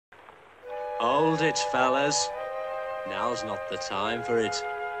Hold it, fellas. Now's not the time for it.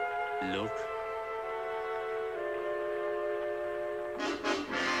 Look.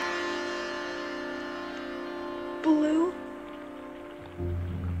 Baloo?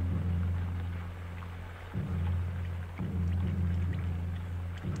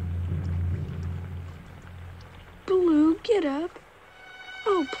 Baloo, get up.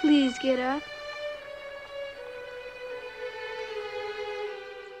 Oh, please get up.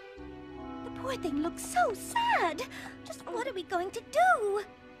 The poor thing looks so sad. Just what are we going to do?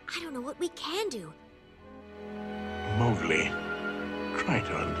 I don't know what we can do. Mowgli, try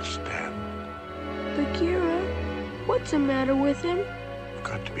to understand. Bagheera, what's the matter with him? You've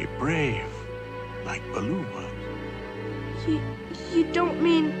got to be brave, like Baloo was. You don't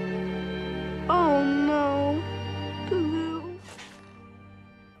mean... Oh, no. Baloo.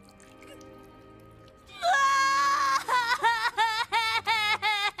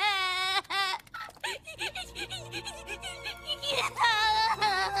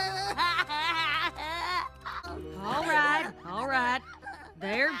 All right.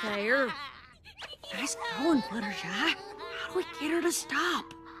 There. Nice going, Fluttershy. How do we get her to stop?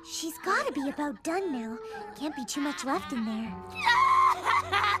 She's gotta be about done now. Can't be too much left in there.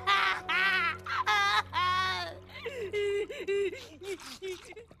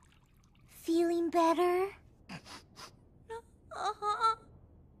 Feeling better?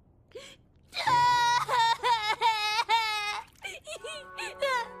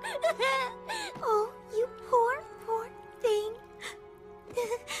 Oh, you poor thing.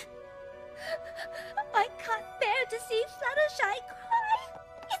 I can't bear to see Fluttershy cry.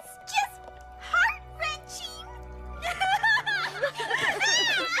 It's just heart-wrenching.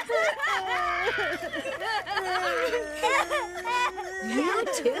 You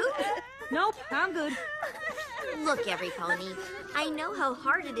too? Nope, I'm good. Look, every pony, I know how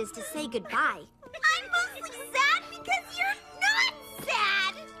hard it is to say goodbye. I'm mostly sad because you're not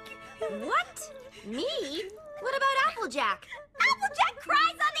sad. What? Me? What about Applejack? Applejack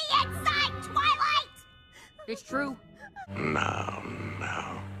cries on the inside, Twilight! It's true. Now.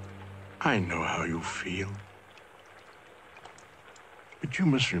 I know how you feel. But you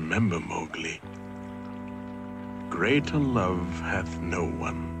must remember, Mowgli, greater love hath no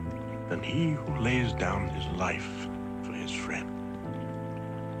one than he who lays down his life for his friend.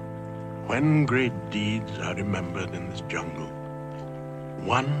 When great deeds are remembered in this jungle,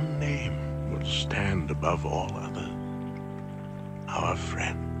 one name will stand above all others. Our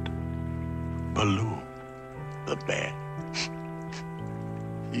friend, Baloo, the bear.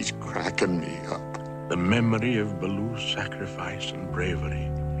 He's cracking me up. The memory of Baloo's sacrifice and bravery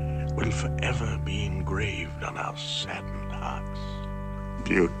will forever be engraved on our saddened hearts.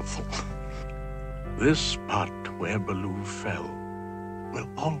 Beautiful. This spot where Baloo fell will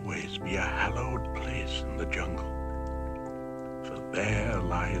always be a hallowed place in the jungle. For there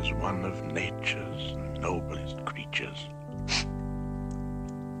lies one of nature's noblest creatures.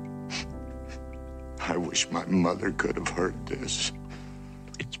 I wish my mother could have heard this.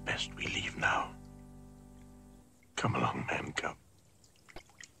 It's best we leave now. Come along, man, cub.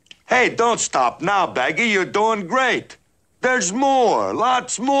 Hey, don't stop now, Baggy. You're doing great. There's more,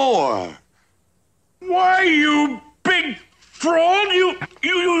 lots more. Why, you big fraud! You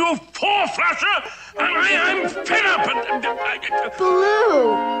four-flusher! I'm fed up!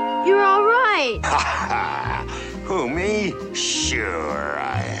 Baloo, you're all right. Who, me? Sure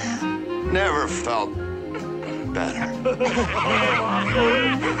I am. Never felt better.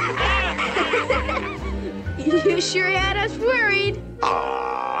 You sure had us worried.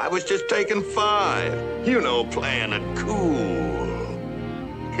 I was just taking 5. You know, playing it cool.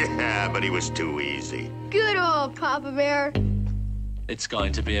 Yeah, but he was too easy. Good old Papa Bear. It's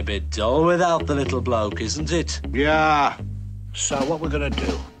going to be a bit dull without the little bloke, isn't it? Yeah. So what we're gonna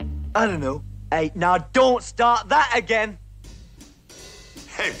do? I don't know. Hey, now don't start that again.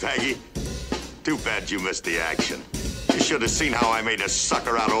 Hey, Peggy. Too bad you missed the action. You should have seen how I made a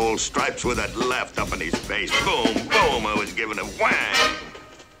sucker out of old Stripes with that left up in his face. Boom, boom, I was giving him whang.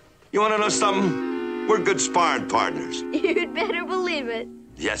 You want to know something? We're good sparring partners. You'd better believe it.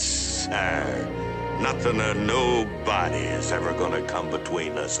 Yes, sir. Nothing or nobody is ever gonna come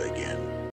between us again.